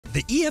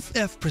The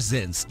EFF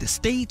presents the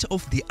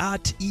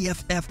state-of-the-art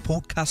EFF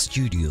podcast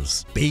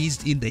studios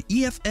based in the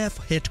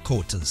EFF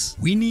headquarters,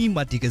 Winnie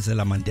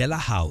Madikizela Mandela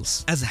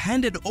House, as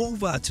handed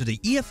over to the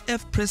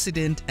EFF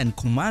President and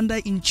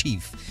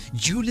Commander-in-Chief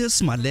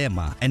Julius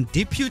Malema and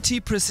Deputy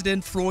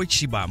President Floyd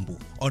Shivambu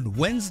on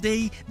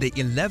Wednesday, the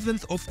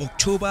 11th of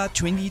October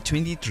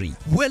 2023.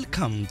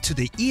 Welcome to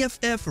the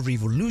EFF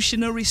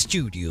Revolutionary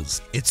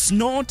Studios. It's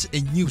not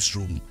a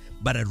newsroom,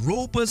 but a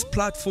robust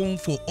platform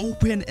for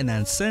open and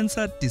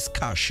uncensored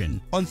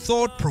discussion on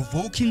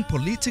thought-provoking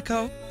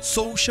political,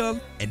 social,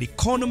 and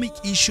economic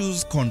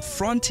issues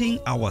confronting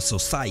our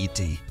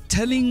society.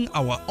 Telling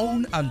our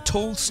own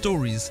untold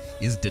stories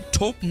is the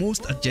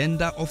topmost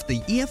agenda of the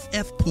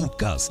EFF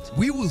podcast.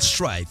 We will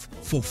strive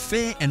for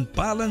fair and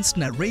balanced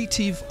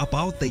narrative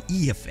about the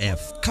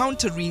EFF,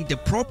 countering the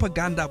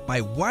propaganda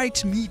by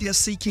white media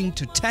seeking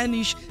to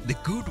tarnish the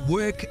good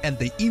work and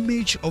the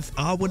image of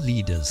our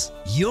leaders.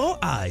 Your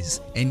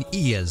eyes and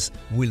ears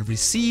will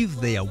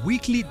receive their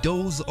weekly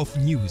dose of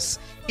news,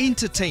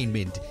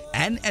 entertainment,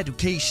 and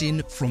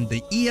education from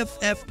the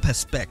EFF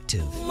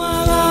perspective.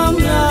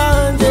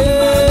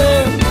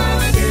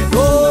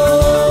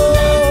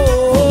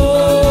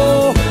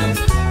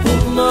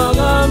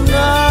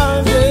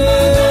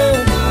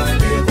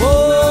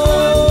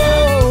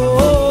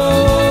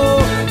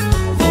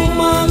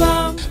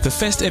 The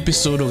first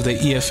episode of the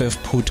EFF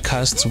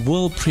podcast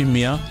will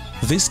premiere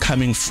this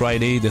coming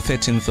Friday, the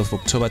 13th of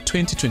October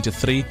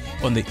 2023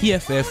 on the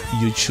EFF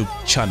YouTube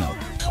channel.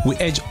 We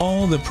urge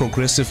all the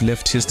progressive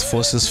leftist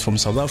forces from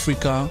South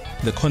Africa,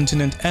 the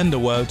continent and the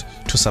world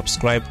to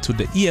subscribe to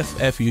the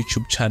EFF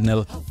YouTube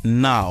channel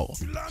now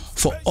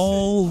for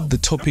all the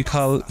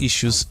topical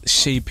issues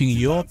shaping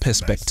your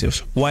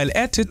perspective. While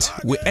at it,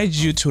 we urge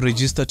you to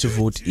register to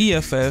vote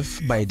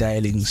EFF by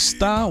dialing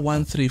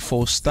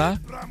 *134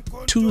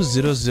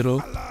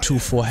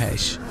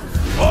 *20024#.